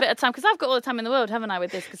kill a bit of time because I've got all the time in the world, haven't I,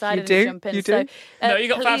 with this? Because I You didn't do? jump in. You So, do? No, you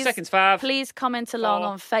got 5 seconds. 5. Please comment along 4,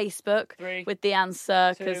 on Facebook 3, with the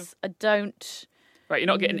answer 2. because I don't. Right, you're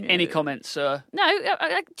not getting any comments, so No, do you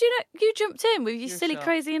know you jumped in with your silly, sure.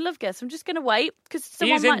 crazy and love guess? I'm just going to wait because he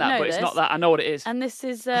someone is in might that, know but this. it's not that. I know what it is. And this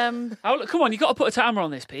is no, Oh, look, come on, you've got to put a timer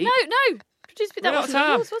on this, Pete. no. Just that We're out wasn't of the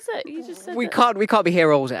time. rules, was it? You just said We that. can't be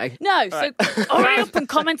here all day. No, so hurry up and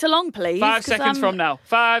comment along, please. 5 'cause seconds from now.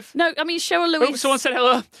 5. No, I mean Cheryl Louise. Oh, someone said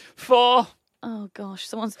hello. 4. Oh gosh,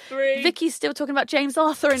 someone's. 3. Vicky's still talking about James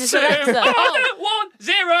Arthur in his 2. Alexa. Oh, 1.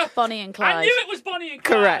 0. Bonnie and I Clyde. knew it was Bonnie and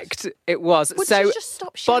Clyde. Correct. It was. Would so you just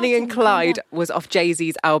stop Bonnie and shouting? Clyde was off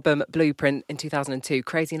Jay-Z's album Blueprint in 2002.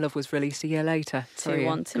 Crazy in Love was released a year later. Sorry, 2-1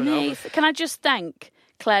 Ian. to me. Can I just thank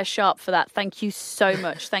Claire Sharp for that? Thank you so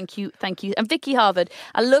much. Thank you. And Vicky Harvard,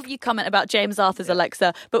 I love your comment about James Arthur's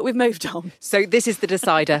Alexa, but we've moved on. So this is the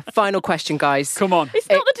decider. Final question, guys. Come on. It's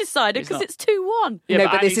not the decider because not. it's 2-1. Yeah, no,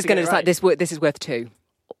 but but I this need is to going to get it decide. right. This is worth 2.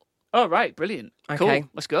 Oh, right. Brilliant. Okay. Cool.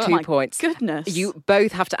 Let's go. 2 points. Goodness. You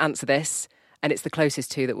both have to answer this, and it's the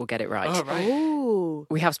closest 2 that will get it right. All right. Ooh.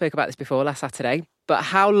 We have spoke about this before last Saturday, but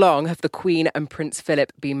how long have the Queen and Prince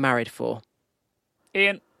Philip been married for?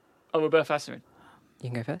 Ian. Oh, we're both answering. You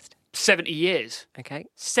can go first. 70 years. Okay.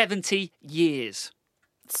 70 years.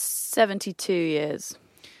 72 years.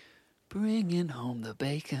 Bringing home the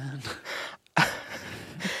bacon.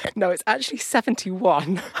 No, it's actually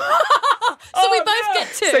 71. So we both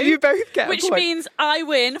get 2. So you both get a which point. means I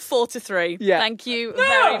win 4-3. Yeah. Thank you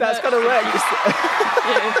very much. That's got to work.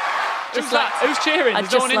 Who's cheering? I'd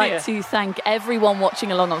There's no just one in like here. to thank everyone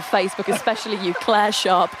watching along on Facebook, especially you, Claire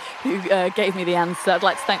Sharp, who gave me the answer. I'd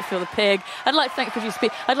like to thank Phil the Pig. I'd like to thank Producer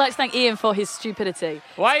Pete. I'd like to thank Ian for his stupidity.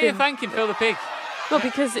 Why are you thanking Phil the Pig? Well,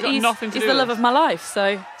 because got he's nothing to the do with love it. of my life.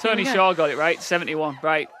 So Tony there we go. Shaw got it right. 71.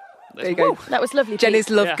 Right. There you go. That was lovely. Jenny's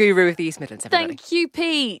Pete. love Yeah. guru of the East Midlands, everybody. Thank you,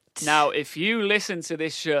 Pete. Now, if you listen to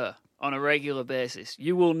this show on a regular basis,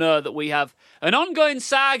 you will know that we have an ongoing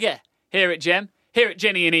saga here at Jenny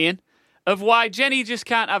and Ian, of why Jenny just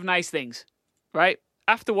can't have nice things, right?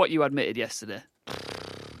 After what you admitted yesterday.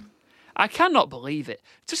 I cannot believe it.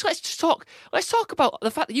 Let's talk about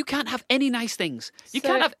the fact that you can't have any nice things. You So-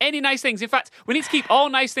 can't have any nice things. In fact, we need to keep all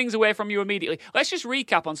nice things away from you immediately. Let's just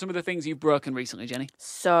recap on some of the things you've broken recently, Jenny.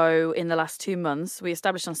 So, in the last 2 months, we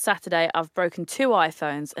established on Saturday I've broken 2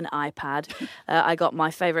 iPhones, an iPad. I got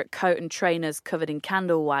my favourite coat and trainers covered in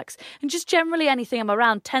candle wax. And just generally anything I'm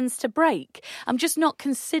around tends to break. I'm just not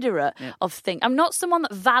considerate of things. I'm not someone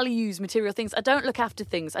that values material things. I don't look after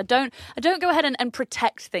things. I don't go ahead and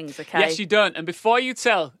protect things, okay? Yes, you don't. And before you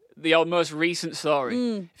tell your most recent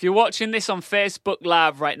story, if you're watching this on Facebook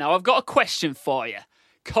Live right now, I've got a question for you.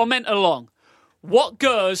 Comment along. What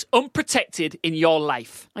goes unprotected in your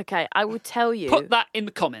life? Okay, I will tell you. Put that in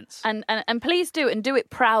the comments. And please do it, and do it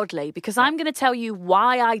proudly, because I'm going to tell you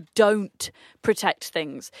why I don't protect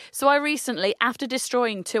things. So I recently, after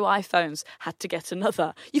destroying 2 iPhones, had to get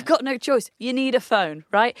another. You've got no choice. You need a phone,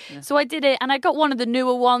 right? Yeah. So I did it, and I got one of the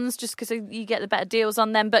newer ones just because you get the better deals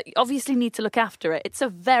on them, but you obviously need to look after it. It's a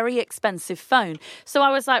very expensive phone. So I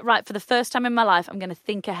was like, right, for the first time in my life, I'm going to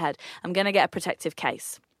think ahead. I'm going to get a protective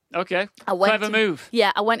case. Okay. Clever move.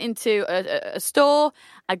 Yeah, I went into a store.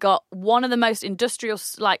 I got one of the most industrial,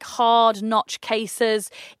 like, hard notch cases.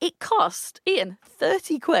 It cost, Ian,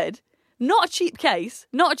 30 quid. Not a cheap case,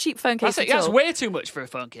 not a cheap phone case at That's all. way too much for a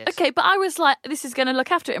phone case. Okay, but I was like, this is going to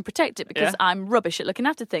look after it and protect it because Yeah. I'm rubbish at looking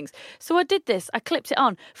after things. So I did this. I clipped it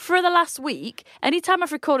on. For the last week, anytime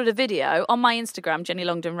I've recorded a video on my Instagram, Jenny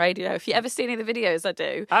Longdon Radio, if you ever see any of the videos I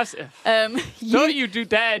do, Don't you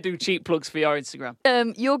dare do cheap plugs for your Instagram.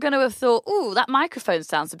 you're going to have thought, ooh, that microphone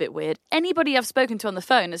sounds a bit weird. Anybody I've spoken to on the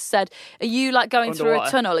phone has said, are you like going through a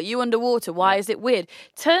Underwater. tunnel? Are you underwater? Why is it weird?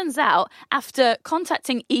 Turns out, after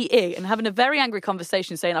contacting EE and having a very angry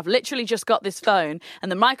conversation saying, I've literally just got this phone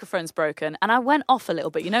and the microphone's broken, and I went off a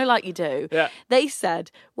little bit, like you do. Yeah. They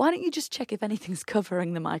said, why don't you just check if anything's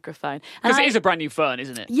covering the microphone? And Because it is a brand new phone,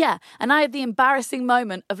 isn't it? yeah, and I had the embarrassing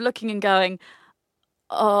moment of looking and going,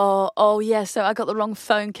 oh yeah, so I got the wrong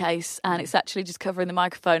phone case and it's actually just covering the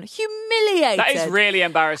microphone. Humiliated. That is really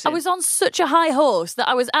embarrassing. I was on such a high horse that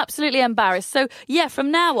I was absolutely embarrassed. So yeah,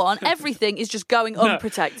 from now on, everything is just going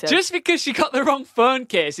unprotected. Just because you got the wrong phone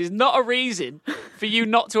case is not a reason for you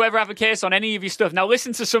not to ever have a case on any of your stuff. Now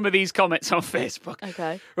listen to some of these comments on Facebook.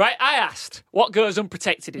 Okay. Right, I asked, what goes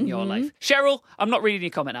unprotected in your life? Cheryl, I'm not reading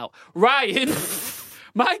your comment out. Ryan...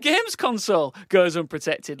 My games console goes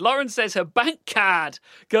unprotected. Lauren says her bank card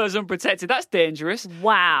goes unprotected. That's dangerous.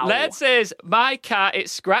 Wow. Laird says, my car,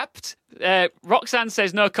 it's scrapped. Roxanne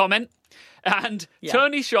says, no comment. And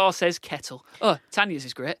Tony Shaw says, kettle. Oh, Tanya's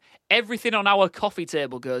is great. Everything on our coffee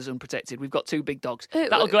table goes unprotected. We've got 2 big dogs.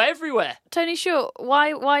 That'll go everywhere. Tony Shaw,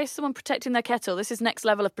 why is someone protecting their kettle? This is next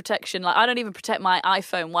level of protection. Like, I don't even protect my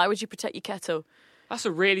iPhone. Why would you protect your kettle? That's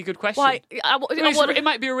a really good question. Why? It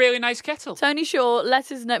might be a really nice kettle. Tony Shaw, let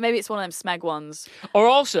us know. Maybe it's one of them smeg ones. Or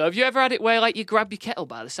also, have you ever had it where like you grab your kettle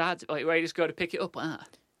by the side, like where you just go to pick it up like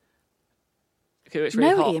that? Okay, it's really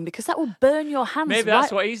No, hot. Ian, because that will burn your hands. Maybe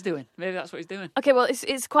that's what he's doing. Okay, well,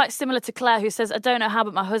 it's quite similar to Claire, who says, I don't know how,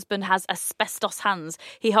 but my husband has asbestos hands.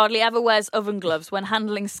 He hardly ever wears oven gloves when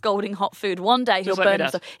handling scalding hot food. One day he'll Just like my burn dad.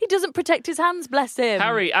 himself. He doesn't protect his hands, bless him.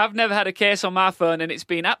 Harry, I've never had a case on my phone and it's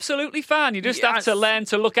been absolutely fine. You just have Yes. to learn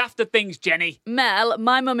to look after things, Jenny. Mel,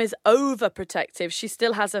 my mum is overprotective. She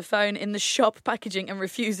still has her phone in the shop packaging and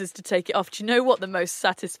refuses to take it off. Do you know what the most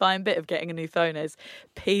satisfying bit of getting a new phone is?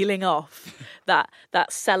 Peeling off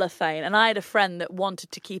that cellophane. And I had a friend that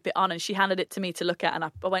wanted to keep it on and she handed it to me to look at and I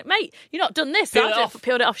went, mate, you've not done this. Peel I'll it do off.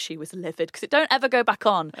 Peeled it off. She was livid because it don't ever go back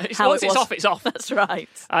on. Once it's off, it's off. That's right.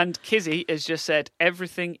 And Kizzy has just said,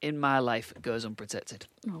 everything in my life goes unprotected.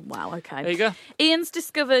 Oh, wow, okay. There you go. Ian's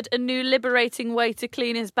discovered a new liberating way to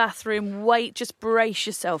clean his bathroom. Wait, just brace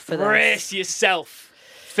yourself for this. Brace yourself,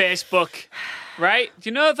 Facebook. Right? Do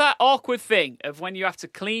you know that awkward thing of when you have to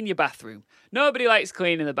clean your bathroom? Nobody likes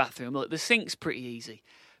cleaning the bathroom. Look, the sink's pretty easy.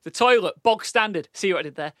 The toilet, bog standard. See what I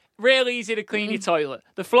did there? Real easy to clean your toilet.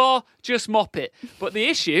 The floor, just mop it. But the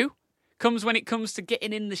issue comes when it comes to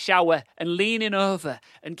getting in the shower and leaning over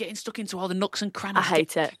and getting stuck into all the nooks and crannies. I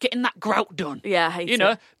hate it. Getting that grout done. Yeah, I hate You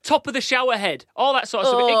know, it. top of the shower head, all that sort of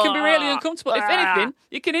stuff. It can be really uncomfortable. If anything,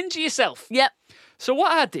 you can injure yourself. Yep. So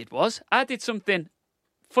what I did was, I did something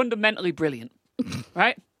fundamentally brilliant,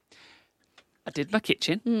 right? I did my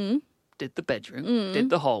kitchen, did the bedroom, did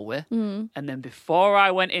the hallway, and then before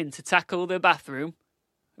I went in to tackle the bathroom,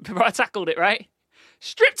 before I tackled it, right,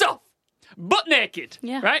 stripped off, butt naked,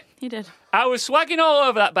 Yeah. right? You did. I was swagging all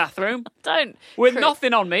over that bathroom Don't. with Chris,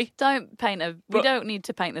 nothing on me. Don't paint a. We But- don't need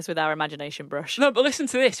to paint this with our imagination brush. No, but listen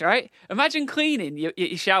to this, right? Imagine cleaning your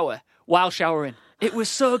shower while showering. It was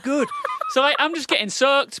so good. So like, I'm just getting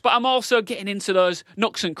soaked, but I'm also getting into those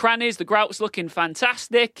nooks and crannies. The grout's looking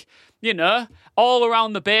fantastic, you know, all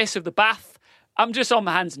around the base of the bath. I'm just on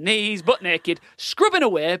my hands and knees, butt naked, scrubbing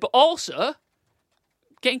away, but also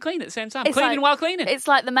getting clean at the same time. It's Cleaning like- while cleaning. It's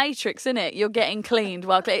like the Matrix, isn't it? You're getting cleaned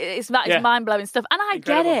while it's that is Yeah. mind-blowing stuff. And I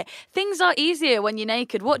Incredible. get it. Things are easier when you're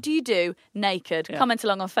naked. What do you do naked? Comment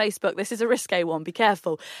along on Facebook. This is a risque one. Be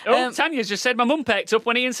careful. Oh, Tanya's just said my mum perked up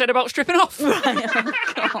when Ian said about stripping off. Oh,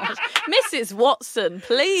 God. Mrs. Watson,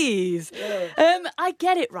 please. I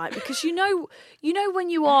get it, right? Because you know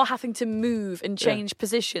when you are having to move and change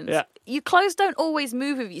positions, Yeah. your clothes don't always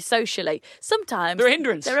move with you socially. Sometimes They're a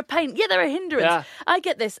hindrance. They're a pain. Yeah, they're a hindrance. Yeah. I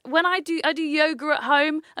get this. When I do yoga at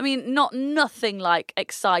home. I mean, nothing like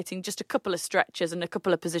exciting, just a couple of stretches and a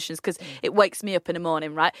couple of positions because it wakes me up in the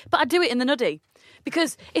morning, right? But I do it in the nuddy.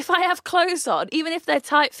 Because if I have clothes on, even if they're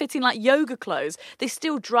tight-fitting like yoga clothes, they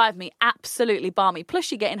still drive me absolutely balmy.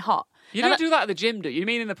 Plus, you're getting hot. You Now don't do that at the gym, do you? You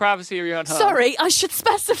mean in the privacy of your own home? Sorry, I should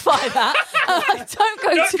specify that. Don't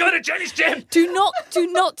go Don't to... go to Jenny's gym! Do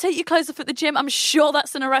not take your clothes off at the gym. I'm sure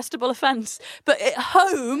that's an arrestable offence. But at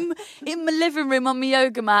home, in my living room, on my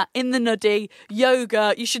yoga mat, in the nuddy,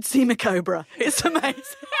 yoga, you should see my cobra. It's amazing.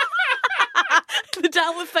 The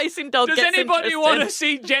downward facing dog Does gets anybody interesting. want to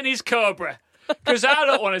see Jenny's cobra? Because I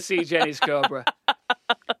don't want to see Jenny's cobra.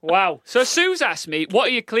 Wow. So Sue's asked me, what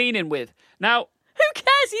are you cleaning with? Now, Who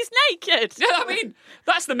cares? He's naked. yeah, I mean,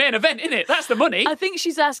 that's the main event, isn't it? That's the money. I think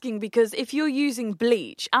she's asking because if you're using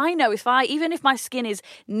bleach, I know even if my skin is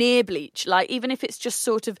near bleach, like even if it's just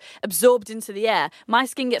sort of absorbed into the air, my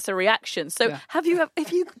skin gets a reaction. So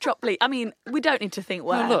if you drop bleach, I mean, we don't need to think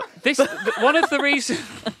where. Now, look, one of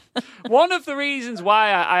the reasons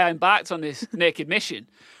why I embarked on this naked mission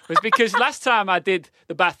was because last time I did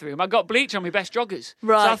the bathroom, I got bleach on my best joggers.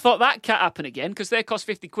 Right. So I thought that can't happen again because they cost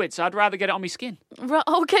 50 quid, so I'd rather get it on my skin. Right,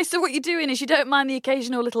 okay, so what you're doing is you don't mind the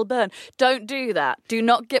occasional little burn. Don't do that. Do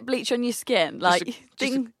not get bleach on your skin. Like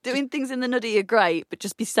doing things in the nuddy are great, but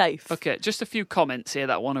just be safe. Okay, just a few comments here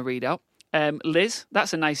that I want to read out. Liz,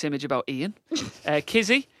 that's a nice image about Ian.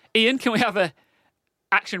 Kizzy, Ian, can we have a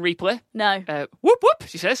action replay? No. Whoop whoop,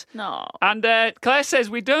 she says. No. And Claire says,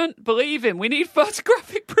 we don't believe him. We need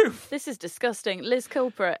photographic proof. This is disgusting. Liz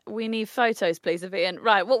Culprit, we need photos, please, of Ian.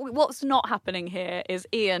 Right, what's not happening here is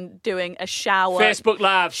Ian doing a shower. Facebook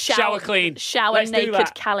Live, shower clean. Shower Let's do naked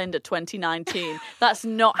that. calendar 2019. That's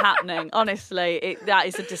not happening. Honestly, that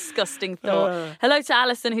is a disgusting thought. Hello to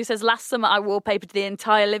Alison, who says, last summer I wallpapered the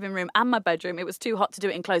entire living room and my bedroom. It was too hot to do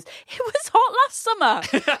it in clothes. It was hot last summer.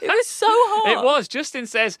 It was so hot. It was. Justin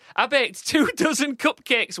says, I baked 24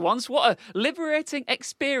 cupcakes once. What a liberating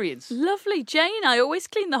experience. Lovely. Jane, I always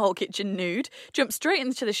clean the whole kitchen nude, jump straight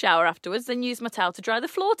into the shower afterwards, then use my towel to dry the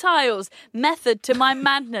floor tiles. Method to my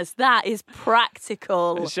madness. That is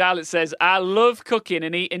practical. And Charlotte says, I love cooking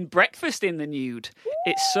and eating breakfast in the nude.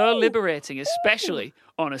 It's so liberating, especially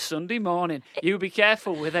on a Sunday morning. You be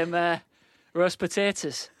careful with them roast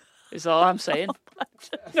potatoes, is all I'm saying.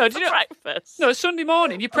 No, do you know? Breakfast. No, Sunday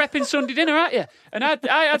morning. You're prepping Sunday dinner, aren't you? And I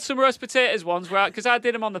had some roast potatoes once because I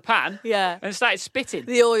did them on the pan. Yeah. And started spitting.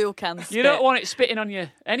 The oil can spit. You don't want it spitting on you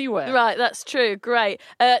anywhere. Right, that's true. Great.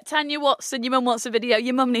 Tanya Watson, your mum wants a video.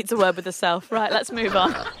 Your mum needs a word with herself. Right, let's move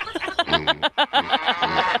on.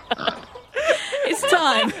 It's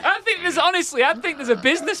time. I think there's a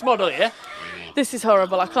business model here. This is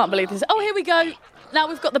horrible. I can't believe this. Oh, here we go. Now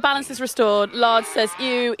we've got the balances restored. Lard says,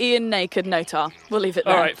 you, Ian naked, no tar. We'll leave it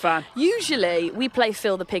there. All right, fine. Usually we play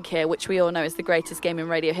Phil the Pig here, which we all know is the greatest game in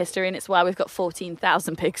radio history, and it's why we've got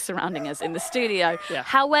 14,000 pigs surrounding us in the studio. Yeah.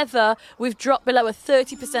 However, we've dropped below a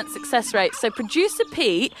 30% success rate. So producer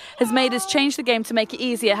Pete has made us change the game to make it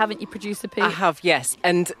easier, haven't you, producer Pete? I have, yes.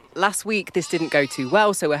 And last week this didn't go too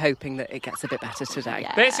well, so we're hoping that it gets a bit better today.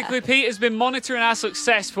 Yeah. Basically, Pete has been monitoring our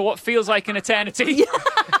success for what feels like an eternity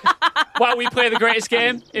while we play the greatest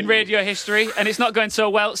game in radio history, and it's not going so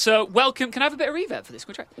well. So, welcome. Can I have a bit of reverb for this?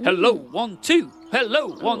 Can we try? Hello, 1, 2. Hello,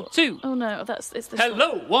 1, 2. Oh no, it's the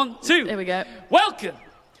Hello, 1, 2. There we go. Welcome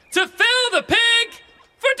to Phil the Pig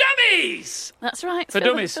for Dummies. That's right. For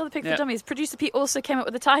Dummies. Phil the Pig Yeah. for Dummies. Producer Pete also came up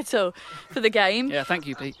with the title for the game. Yeah, thank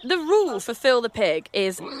you, Pete. The rule for Phil the Pig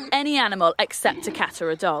is any animal except a cat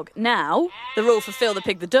or a dog. Now, the rule for Phil the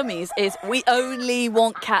Pig the Dummies is we only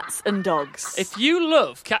want cats and dogs. If you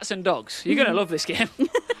love cats and dogs, you're going to love this game.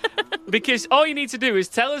 Because all you need to do is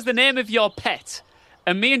tell us the name of your pet.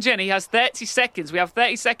 And me and Jenny has 30 seconds. We have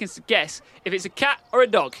 30 seconds to guess if it's a cat or a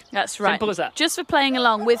dog. That's right. Simple as that. Just for playing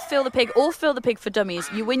along with Phil the Pig or Phil the Pig for Dummies,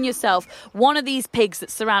 you win yourself one of these pigs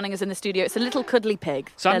that's surrounding us in the studio. It's a little cuddly pig.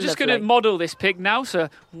 So I'm They're just going to lovely. model this pig now. So,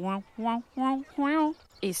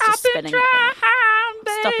 He's just spinning it.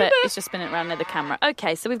 Stop it. He's just spinning it around near the camera.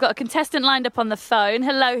 Okay, so we've got a contestant lined up on the phone.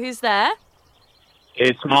 Hello, who's there?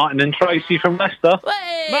 It's Martin and Tracy from Leicester.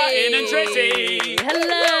 Hey! Martin and Tracy.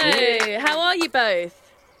 Hello. How are you both?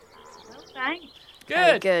 Thanks.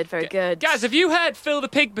 Very Good. good, very good. Guys, have you heard Phil the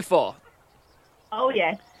Pig before? Oh,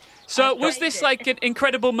 yes. So was this like an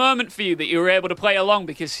incredible moment for you that you were able to play along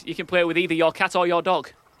because you can play with either your cat or your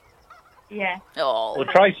dog? Yeah. Oh, Well,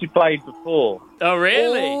 Tracy played before. Oh,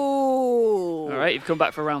 really? Ooh. All right, you've come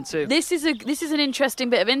back for round two. This is an interesting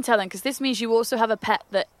bit of intel then, because this means you also have a pet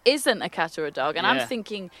that isn't a cat or a dog. And Yeah. I'm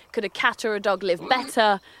thinking, could a cat or a dog live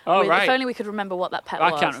better? Oh, right. If only we could remember what that pet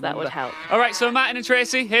I was, can't that remember. would help. All right, so Martin and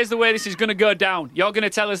Tracy, here's the way this is going to go down. You're going to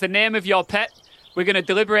tell us the name of your pet. We're going to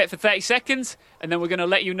deliberate for 30 seconds, and then we're going to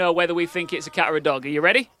let you know whether we think it's a cat or a dog. Are you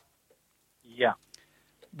ready? Yeah.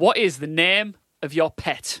 What is the name of your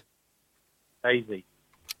pet? Daisy.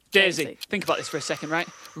 Daisy. Think about this for a second, right?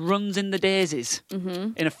 Runs in the daisies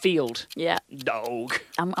in a field. Yeah. Dog.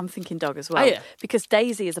 I'm thinking dog as well. Oh, yeah. Because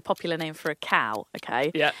Daisy is a popular name for a cow,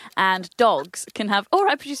 okay? Yeah. And dogs can have... All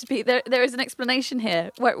right, Producer Pete, there is an explanation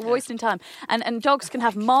here. We're wasting time. And dogs can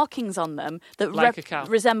have markings on them that Like a cow.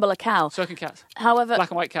 resemble a cow. So can cats. However...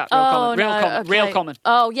 Black and white cat. Real common. Real no, common. okay. Real common.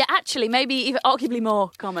 Oh, yeah, actually, maybe even arguably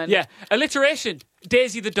more common. Yeah. Alliteration.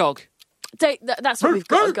 Daisy the dog. That's what we've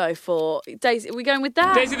got to go for. Daisy, are we going with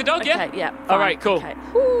that? Daisy the dog, yeah? Okay, yeah. All fine. right, cool. Okay.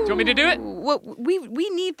 Do you want me to do it? Well, we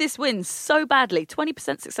need this win so badly.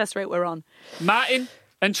 20% success rate we're on. Martin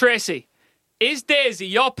and Tracy, is Daisy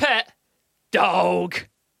your pet? Dog.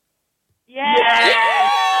 Yeah.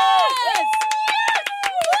 Yes!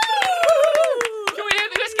 Can we,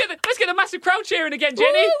 let's get a massive crowd cheering again,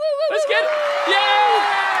 Jenny. Woo, woo, woo, Let's woo, get...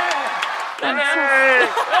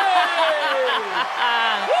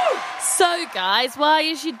 So, guys, why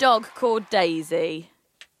is your dog called Daisy?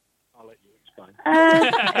 I'll let you explain.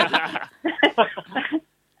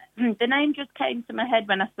 The name just came to my head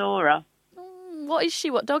when I saw her. What is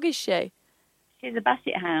she? What dog is she? She's a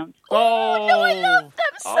basset hound. Oh, no, I love them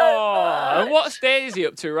so much. And what's Daisy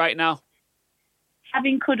up to right now?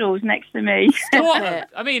 Having cuddles next to me. What? it.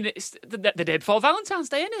 I mean, it's the day before Valentine's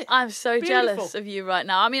Day, isn't it? I'm so Beautiful. jealous of you right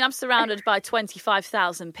now. I mean, I'm surrounded by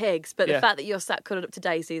 25,000 pigs, but Yeah. the fact that you're sat cuddled up to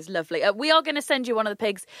Daisy is lovely. We are going to send you one of the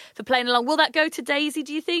pigs for playing along. Will that go to Daisy,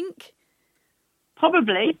 do you think?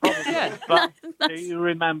 Probably. Yeah. But do you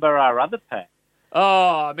remember our other pet?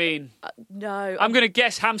 Oh, I mean, No. I'm going to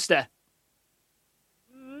guess hamster.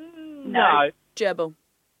 No. Gerbil.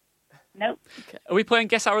 Nope. Are we playing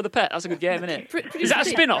Guess Our Other Pet? That's a good game, isn't it? Is that a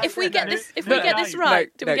spin-off? If we get this, right,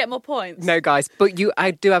 do we get more points? No, guys, but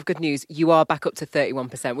I do have good news. You are back up to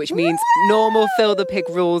 31%, which means normal Phil the Pig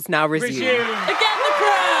rules now resume. Again, the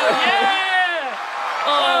crow. Yeah!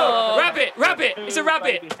 Oh, rabbit! It's a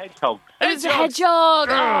rabbit. Baby hedgehog. It's a hedgehog.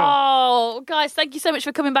 Oh, guys, thank you so much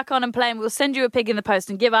for coming back on and playing. We'll send you a pig in the post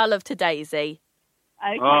and give our love to Daisy.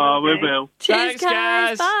 Okay, Oh, we okay. will. Cheers, Thanks,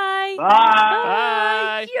 guys. Bye. Bye.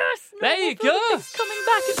 Bye. Yes. There you Phil the go. Pig's coming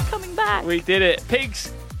back. It's coming back. We did it.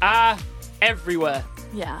 Pigs are everywhere,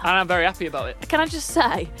 Yeah. and I'm very happy about it. Can I just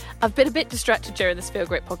say, I've been a bit distracted during this Feel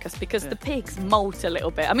Great podcast because the pigs molt a little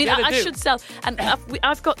bit. I mean, Yeah, they I do. should sell, and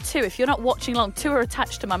I've got two. If you're not watching along, two are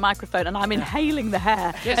attached to my microphone, and I'm inhaling the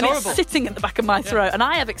hair, Yeah, it's and horrible. it's sitting at the back of my throat, and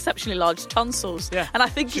I have exceptionally large tonsils. Yeah. And I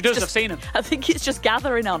think She it's does, just, I've seen 'em. I think it's just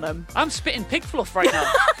gathering on them. I'm spitting pig fluff right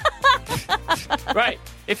now. Right.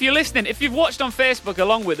 If you're listening, if you've watched on Facebook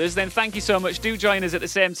along with us, then thank you so much. Do join us at the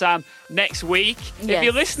same time next week. If Yes.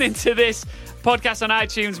 you're listening to this podcast on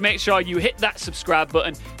iTunes, make sure you hit that subscribe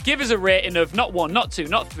button. Give us a rating of not 1, not 2,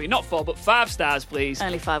 not 3, not 4, but 5 stars, please.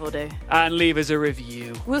 Only 5 will do. And leave us a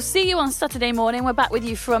review. We'll see you on Saturday morning. We're back with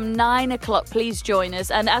you from 9 o'clock. Please join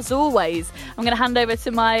us. And as always, I'm going to hand over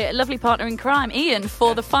to my lovely partner in crime, Ian,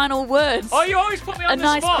 for the final words. Oh, you always put me on A the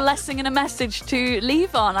nice spot. blessing and a message to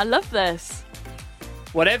leave on. I love this.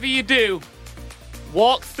 Whatever you do,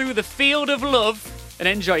 walk through the field of love and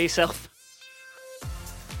enjoy yourself.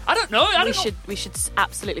 I don't know. We should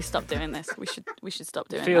absolutely stop doing this. We should stop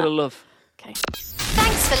doing Field that. of love. Okay.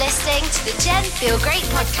 Thanks for listening to the Gem Feel Great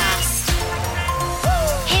podcast.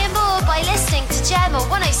 Hear more by listening to Gem on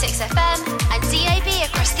 106 FM and DAB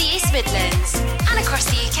across the East Midlands and across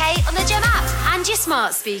the UK on the Gem app and your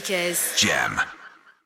smart speakers. Gem.